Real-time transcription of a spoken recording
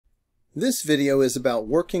This video is about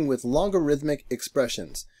working with logarithmic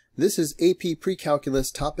expressions. This is AP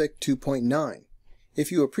Precalculus topic 2.9.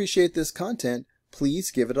 If you appreciate this content,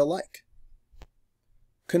 please give it a like.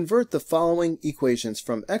 Convert the following equations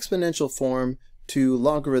from exponential form to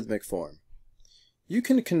logarithmic form. You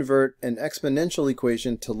can convert an exponential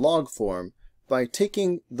equation to log form by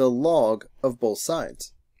taking the log of both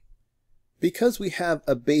sides. Because we have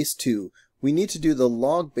a base 2, we need to do the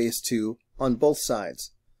log base 2 on both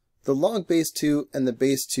sides. The log base 2 and the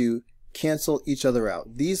base 2 cancel each other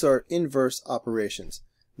out. These are inverse operations.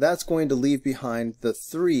 That's going to leave behind the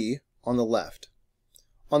 3 on the left.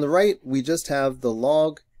 On the right, we just have the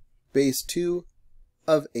log base 2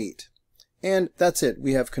 of 8. And that's it.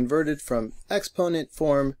 We have converted from exponent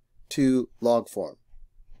form to log form.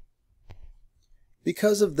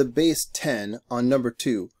 Because of the base 10 on number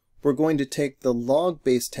 2, we're going to take the log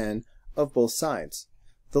base 10 of both sides.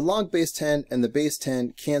 The log base 10 and the base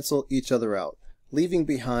 10 cancel each other out, leaving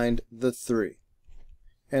behind the 3.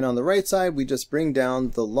 And on the right side, we just bring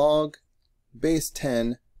down the log base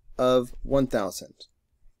 10 of 1000.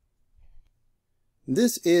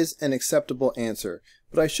 This is an acceptable answer,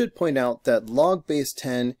 but I should point out that log base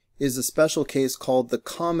 10 is a special case called the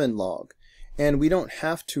common log, and we don't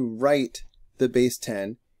have to write the base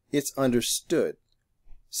 10, it's understood.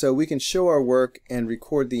 So we can show our work and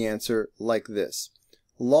record the answer like this.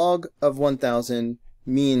 Log of 1000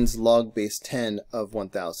 means log base 10 of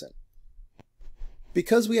 1000.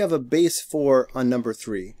 Because we have a base 4 on number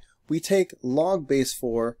 3, we take log base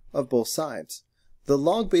 4 of both sides. The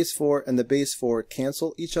log base 4 and the base 4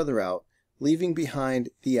 cancel each other out, leaving behind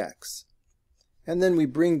the x. And then we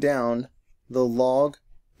bring down the log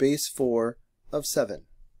base 4 of 7.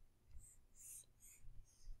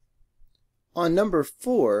 On number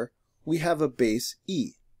 4, we have a base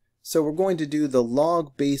e. So we're going to do the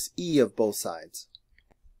log base e of both sides.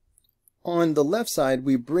 On the left side,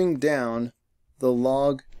 we bring down the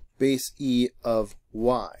log base e of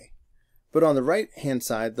y. But on the right hand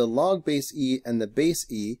side, the log base e and the base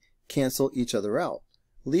e cancel each other out,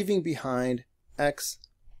 leaving behind x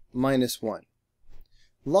minus 1.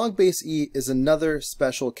 Log base e is another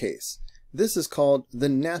special case. This is called the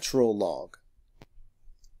natural log.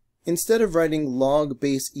 Instead of writing log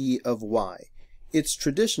base e of y, it's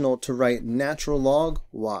traditional to write natural log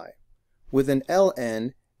y, with an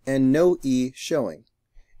ln and no e showing.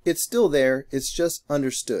 It's still there, it's just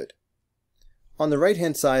understood. On the right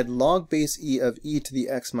hand side, log base e of e to the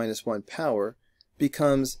x minus 1 power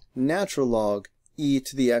becomes natural log e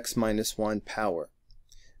to the x minus 1 power.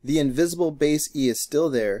 The invisible base e is still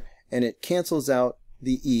there, and it cancels out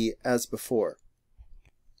the e as before.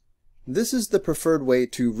 This is the preferred way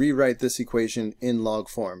to rewrite this equation in log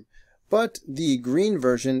form, but the green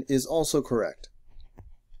version is also correct.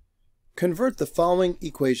 Convert the following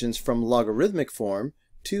equations from logarithmic form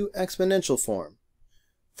to exponential form.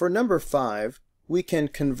 For number 5, we can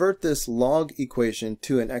convert this log equation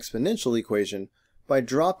to an exponential equation by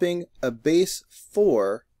dropping a base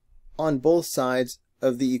 4 on both sides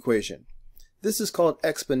of the equation. This is called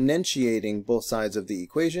exponentiating both sides of the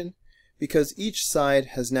equation, because each side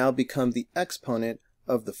has now become the exponent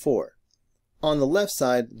of the 4. On the left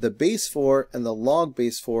side, the base 4 and the log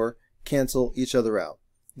base 4 cancel each other out.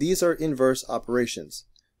 These are inverse operations.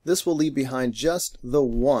 This will leave behind just the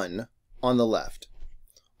 1 on the left.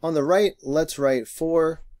 On the right, let's write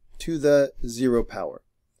 4 to the 0 power.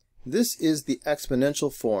 This is the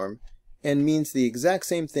exponential form and means the exact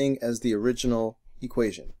same thing as the original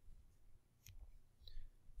equation.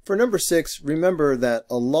 For number 6, remember that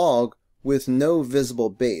a log with no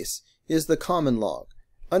visible base is the common log,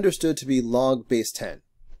 understood to be log base 10.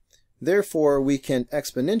 Therefore, we can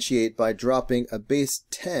exponentiate by dropping a base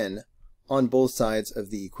 10 on both sides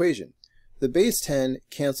of the equation. The base 10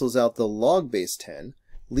 cancels out the log base 10,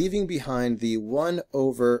 leaving behind the 1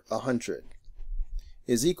 over 100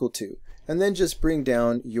 is equal to, and then just bring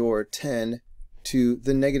down your 10 to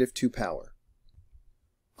the negative 2 power.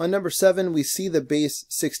 On number 7, we see the base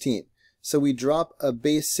 16. So we drop a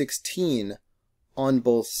base 16 on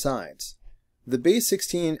both sides. The base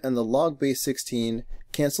 16 and the log base 16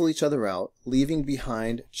 cancel each other out, leaving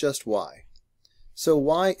behind just y. So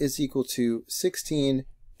y is equal to 16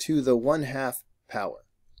 to the 1/2 power.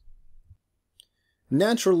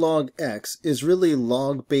 Natural log x is really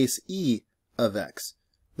log base e of x.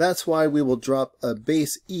 That's why we will drop a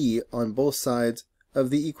base e on both sides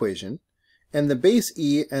of the equation, and the base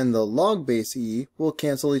e and the log base e will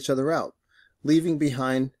cancel each other out, leaving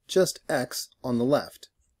behind just x on the left.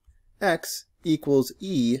 X equals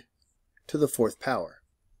e to the 4th power.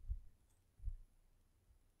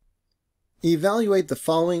 Evaluate the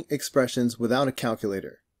following expressions without a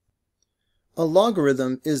calculator. A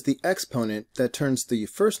logarithm is the exponent that turns the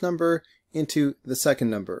first number into the second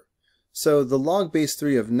number. So the log base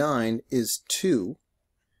 3 of 9 is 2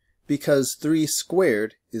 because 3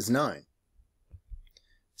 squared is 9.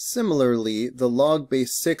 Similarly, the log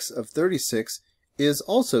base 6 of 36 is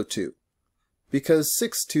also 2 because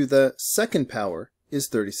 6 to the second power is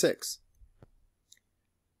 36.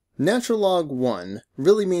 Natural log 1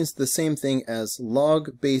 really means the same thing as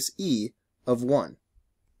log base e of 1.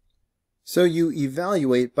 So you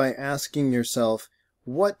evaluate by asking yourself,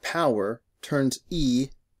 what power turns e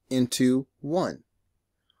into 1?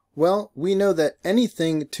 Well, we know that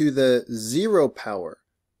anything to the 0 power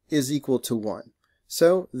is equal to 1.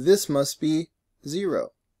 So this must be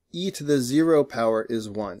 0. E to the 0 power is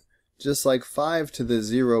 1. Just like 5 to the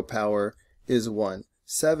 0 power is 1.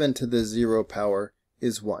 7 to the 0 power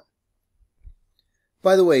is 1.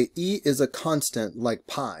 By the way, e is a constant like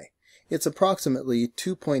pi. It's approximately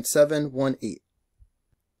 2.718.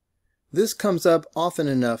 This comes up often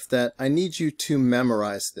enough that I need you to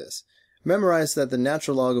memorize this. Memorize that the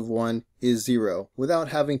natural log of 1 is 0 without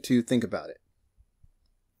having to think about it.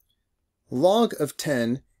 Log of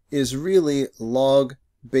 10 is really log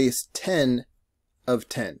base 10 of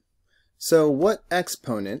 10. So what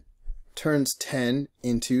exponent turns 10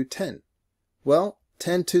 into 10? Well,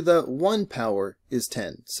 10 to the 1 power is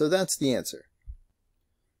 10, so that's the answer.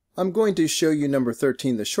 I'm going to show you number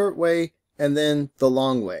 13 the short way and then the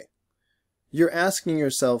long way. You're asking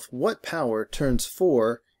yourself what power turns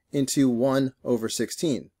 4 into 1 over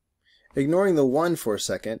 16. Ignoring the 1 for a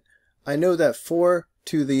second, I know that 4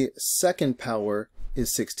 to the second power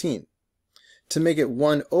is 16. To make it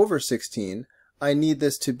 1 over 16, I need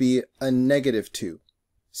this to be a negative 2.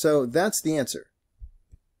 So that's the answer.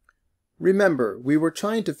 Remember, we were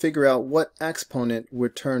trying to figure out what exponent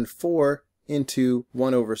would turn 4 into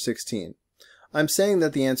 1 over 16. I'm saying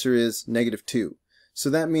that the answer is negative 2. So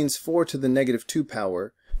that means 4 to the negative 2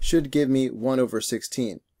 power should give me 1 over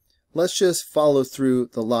 16. Let's just follow through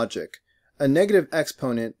the logic. A negative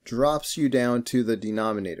exponent drops you down to the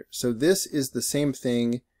denominator. So this is the same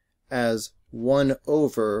thing as 1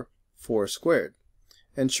 over 4 squared.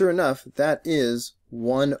 And sure enough, that is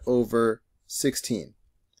 1 over 16.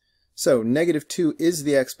 So negative 2 is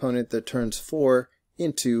the exponent that turns 4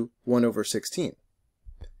 into 1 over 16.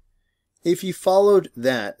 If you followed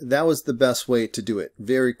that, that was the best way to do it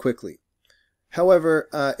very quickly. However,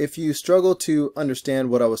 if you struggle to understand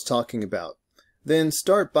what I was talking about, then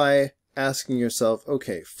start by asking yourself,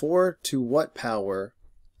 okay, 4 to what power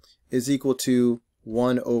is equal to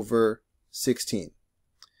 1 over 16?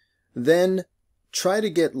 Then try to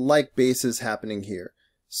get like bases happening here.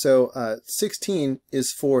 So 16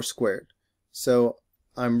 is 4 squared. So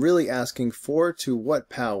I'm really asking 4 to what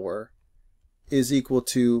power is equal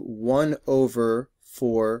to 1 over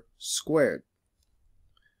 4 squared.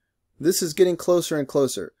 This is getting closer and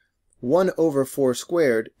closer. 1 over 4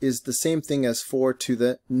 squared is the same thing as 4 to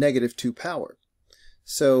the negative 2 power.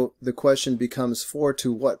 So the question becomes 4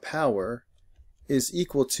 to what power is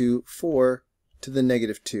equal to 4 to the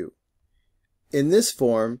negative 2. In this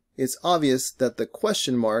form, it's obvious that the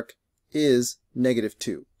question mark is negative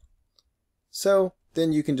 2. So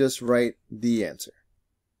then you can just write the answer.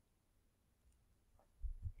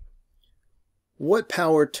 What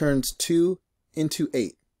power turns 2 into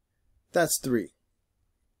 8? That's 3.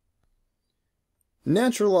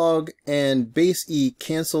 Natural log and base e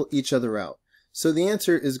cancel each other out. So the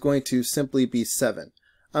answer is going to simply be 7.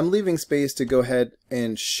 I'm leaving space to go ahead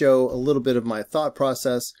and show a little bit of my thought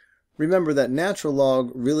process. Remember that natural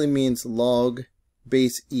log really means log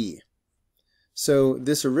base e. So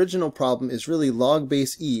this original problem is really log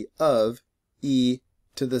base e of e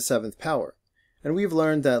to the 7th power. And we've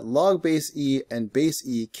learned that log base e and base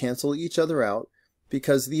e cancel each other out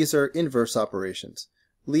because these are inverse operations,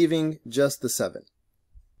 leaving just the 7.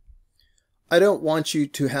 I don't want you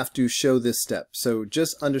to have to show this step, so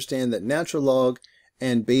just understand that natural log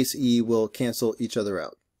and base e will cancel each other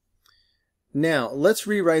out. Now, let's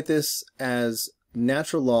rewrite this as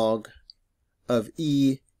natural log of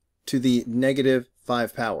e to the negative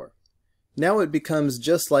 5 power. Now it becomes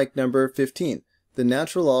just like number 15. The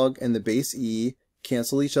natural log and the base e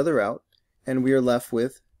cancel each other out, and we are left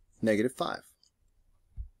with negative 5.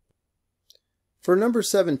 For number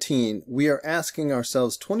 17, we are asking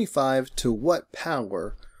ourselves 25 to what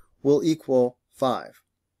power will equal 5?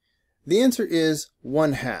 The answer is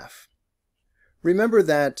 1/2. Remember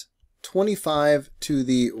that 25 to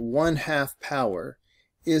the 1/2 power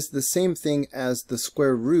is the same thing as the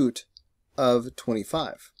square root of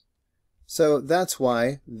 25. So that's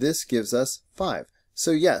why this gives us 5. So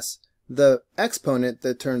yes, the exponent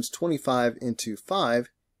that turns 25 into 5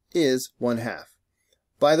 is 1/2.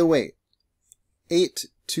 By the way, 8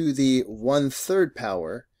 to the 1/3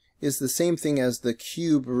 power is the same thing as the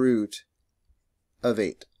cube root of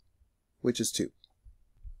 8, which is 2.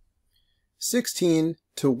 16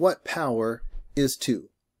 to what power is 2?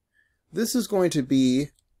 This is going to be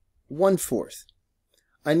 1/4.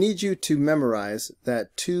 I need you to memorize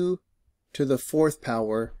that 2 to the 4th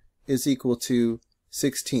power is equal to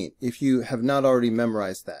 16, if you have not already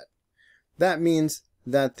memorized that. That means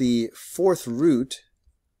that the 4th root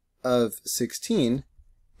of 16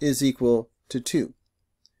 is equal to 2.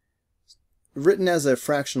 Written as a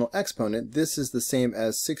fractional exponent, this is the same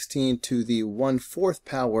as 16 to the 1/4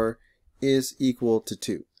 power is equal to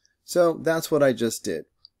 2. So that's what I just did.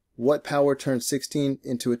 What power turns 16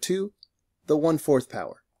 into a 2? The 1/4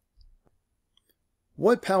 power.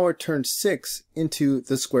 What power turns 6 into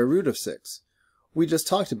the square root of 6? We just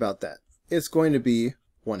talked about that. It's going to be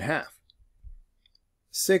 1/2.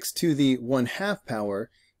 6 to the 1/2 power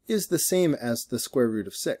is the same as the square root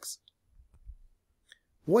of 6.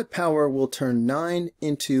 What power will turn 9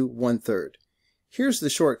 into 1/3? Here's the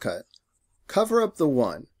shortcut. Cover up the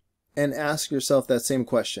 1 and ask yourself that same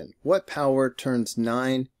question. What power turns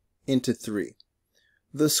 9 into 3?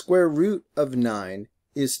 The square root of 9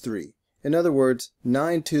 is 3. In other words,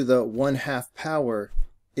 9 to the 1/2 power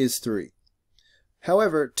is 3.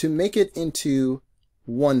 However, to make it into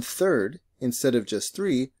 1/3 instead of just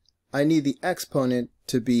 3, I need the exponent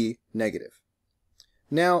to be negative.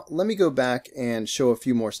 Now, let me go back and show a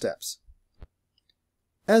few more steps.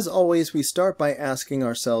 As always, we start by asking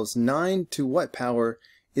ourselves 9 to what power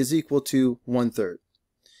is equal to 1/3.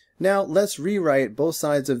 Now, let's rewrite both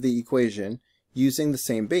sides of the equation using the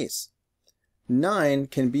same base. 9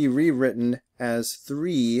 can be rewritten as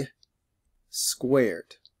 3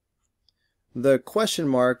 squared. The question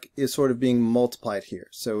mark is sort of being multiplied here,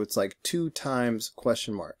 so it's like 2 times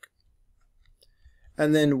question mark.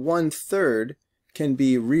 And then 1/3 can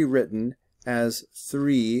be rewritten as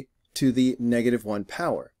 3 to the -1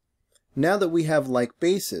 power. Now that we have like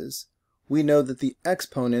bases, we know that the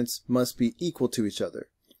exponents must be equal to each other.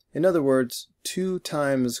 In other words, 2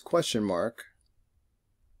 times question mark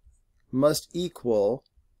must equal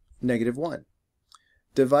 -1.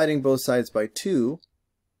 Dividing both sides by 2,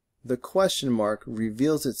 the question mark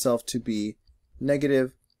reveals itself to be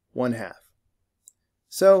 -1/2.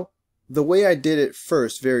 So the way I did it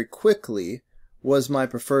first very quickly was my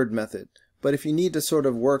preferred method, but if you need to sort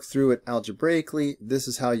of work through it algebraically, this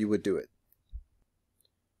is how you would do it.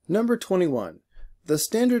 Number 21. The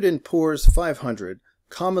Standard & Poor's 500,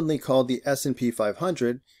 commonly called the S&P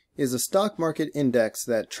 500, is a stock market index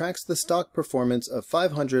that tracks the stock performance of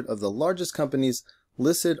 500 of the largest companies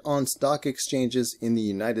listed on stock exchanges in the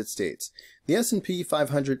United States. The S&P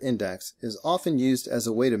 500 index is often used as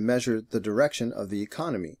a way to measure the direction of the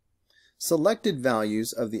economy. Selected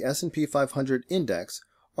values of the S&P 500 index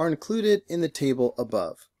are included in the table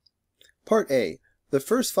above. Part A. The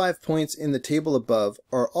first 5 points in the table above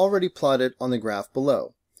are already plotted on the graph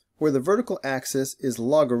below, where the vertical axis is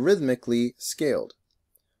logarithmically scaled.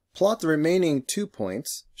 Plot the remaining 2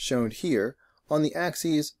 points, shown here, on the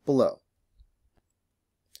axes below.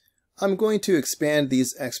 I'm going to expand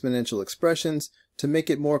these exponential expressions to make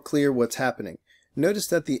it more clear what's happening. Notice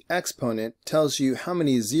that the exponent tells you how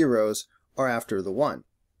many zeros are after the 1.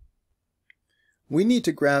 We need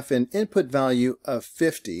to graph an input value of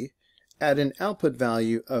 50 at an output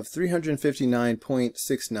value of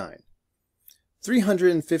 359.69.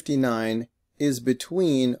 359 is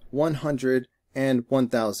between 100 and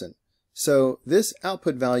 1000. So this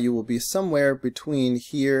output value will be somewhere between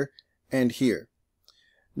here and here.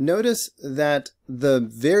 Notice that the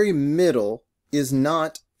very middle is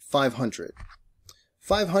not 500.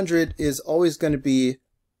 500 is always going to be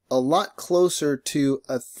a lot closer to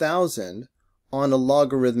 1000 on a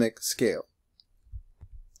logarithmic scale.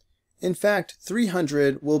 In fact,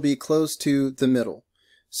 300 will be close to the middle.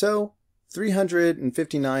 So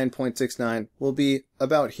 359.69 will be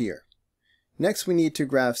about here. Next we need to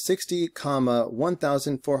graph 60,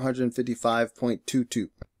 1455.22.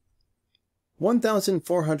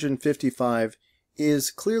 1455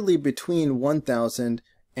 is clearly between 1000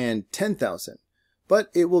 and 10,000, but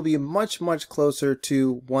it will be much closer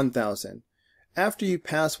to 1000. After you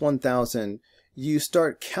pass 1000, you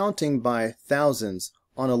start counting by thousands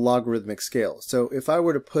on a logarithmic scale. So if I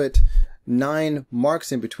were to put 9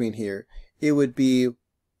 marks in between here, it would be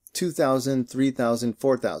 2000, 3000,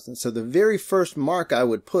 4000. So the very first mark I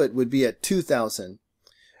would put would be at 2000.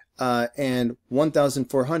 And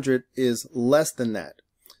 1400 is less than that.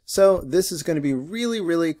 So this is going to be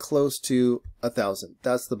really close to 1000.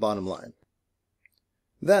 That's the bottom line.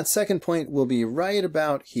 That second point will be right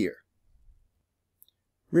about here.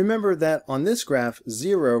 Remember that on this graph,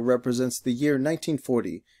 0 represents the year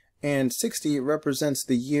 1940 and 60 represents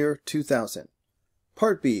the year 2000.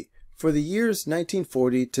 Part B. For the years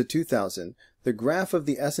 1940 to 2000, the graph of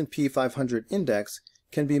the S&P 500 index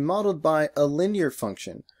can be modeled by a linear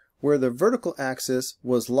function where the vertical axis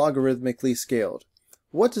was logarithmically scaled.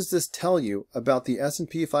 What does this tell you about the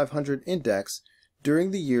S&P 500 index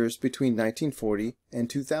during the years between 1940 and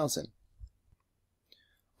 2000?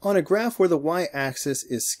 On a graph where the y-axis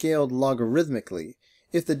is scaled logarithmically,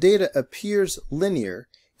 if the data appears linear,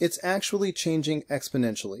 it's actually changing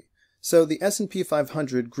exponentially. So the S&P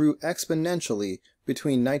 500 grew exponentially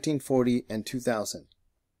between 1940 and 2000.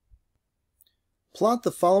 Plot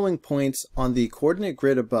the following points on the coordinate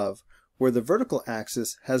grid above where the vertical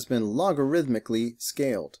axis has been logarithmically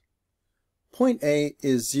scaled. Point A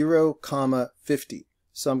is 0, 50.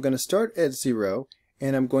 So I'm going to start at 0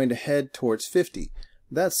 and I'm going to head towards 50.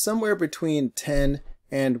 That's somewhere between 10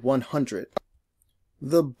 and 100.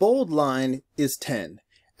 The bold line is 10.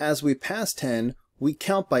 As we pass 10, we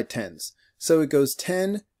count by tens. So it goes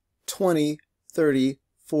 10, 20, 30,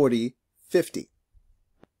 40, 50.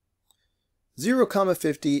 0,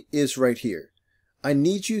 50 is right here. I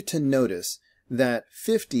need you to notice that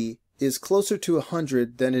 50 is closer to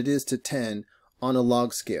 100 than it is to 10 on a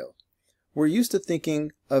log scale. We're used to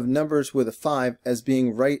thinking of numbers with a 5 as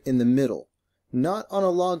being right in the middle. Not on a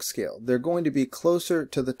log scale. They're going to be closer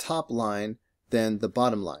to the top line than the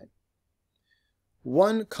bottom line.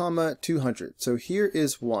 1, 200. So here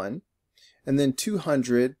is 1, and then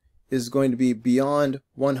 200 is going to be beyond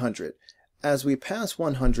 100. As we pass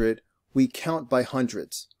 100, we count by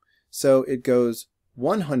hundreds. So it goes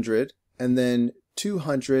 100, and then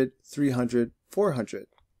 200, 300, 400.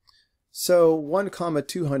 So 1,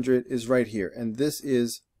 200 is right here, and this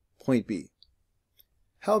is point B.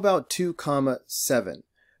 How about 2, 7?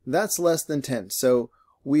 That's less than 10, so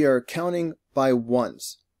we are counting by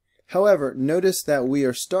ones. However, notice that we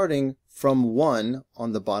are starting from 1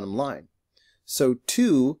 on the bottom line. So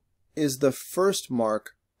 2 is the first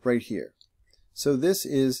mark right here. So this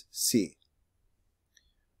is C.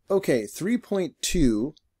 Okay,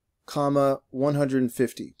 3.2,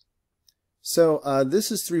 150. So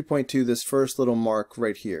this is 3.2, this first little mark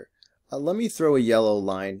right here. Let me throw a yellow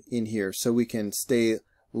line in here so we can stay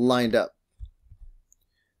lined up.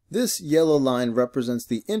 This yellow line represents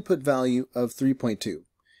the input value of 3.2.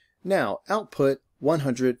 Now, output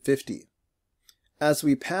 150. As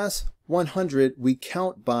we pass 100, we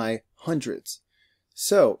count by hundreds.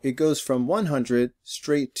 So it goes from 100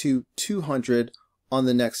 straight to 200 on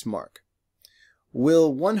the next mark.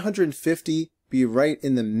 Will 150 be right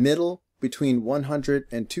in the middle between 100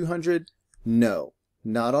 and 200? No,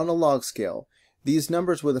 not on a log scale. These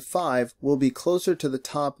numbers with a 5 will be closer to the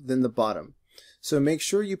top than the bottom. So make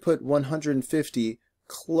sure you put 150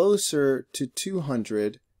 closer to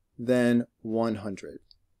 200 than 100.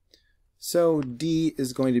 So D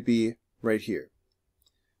is going to be right here.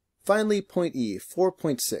 Finally, point E,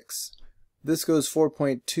 4.6. This goes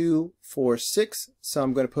 4.246, so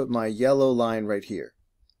I'm going to put my yellow line right here.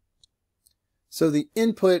 So the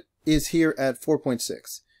input is here at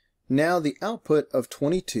 4.6. Now the output of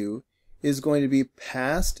 22 is going to be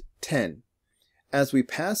past 10. As we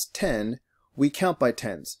pass 10, we count by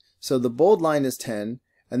tens. So the bold line is 10,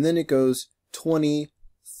 and then it goes 20,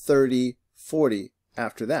 30, 40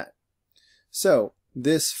 after that. So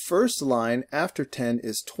this first line after 10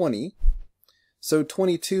 is 20. So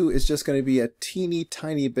 22 is just going to be a teeny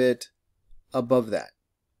tiny bit above that.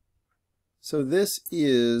 So this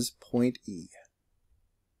is point E.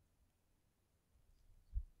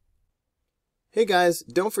 Hey guys,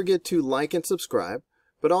 don't forget to like and subscribe,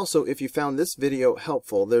 but also if you found this video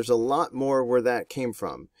helpful, there's a lot more where that came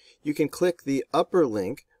from. You can click the upper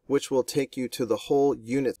link, which will take you to the whole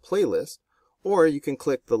unit playlist, or you can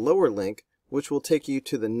click the lower link, which will take you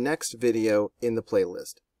to the next video in the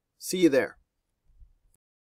playlist. See you there.